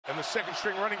And the second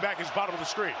string running back is bottom of the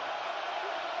screen.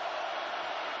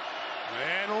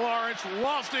 And Lawrence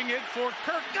lofting it for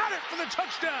Kirk. Got it for the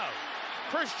touchdown.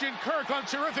 Christian Kirk on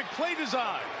terrific play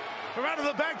design. From out of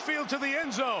the backfield to the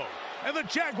end zone. And the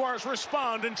Jaguars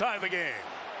respond and tie the game.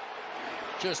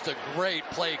 Just a great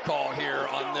play call here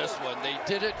on this one. They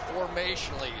did it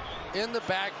formationally. In the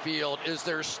backfield is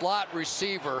their slot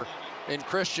receiver in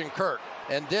Christian Kirk.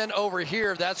 And then over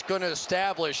here, that's going to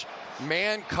establish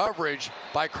man coverage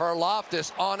by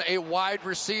Karlaftis on a wide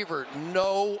receiver.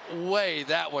 No way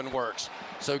that one works.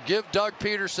 So give Doug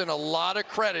Peterson a lot of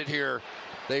credit here.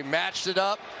 They matched it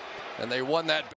up, and they won that.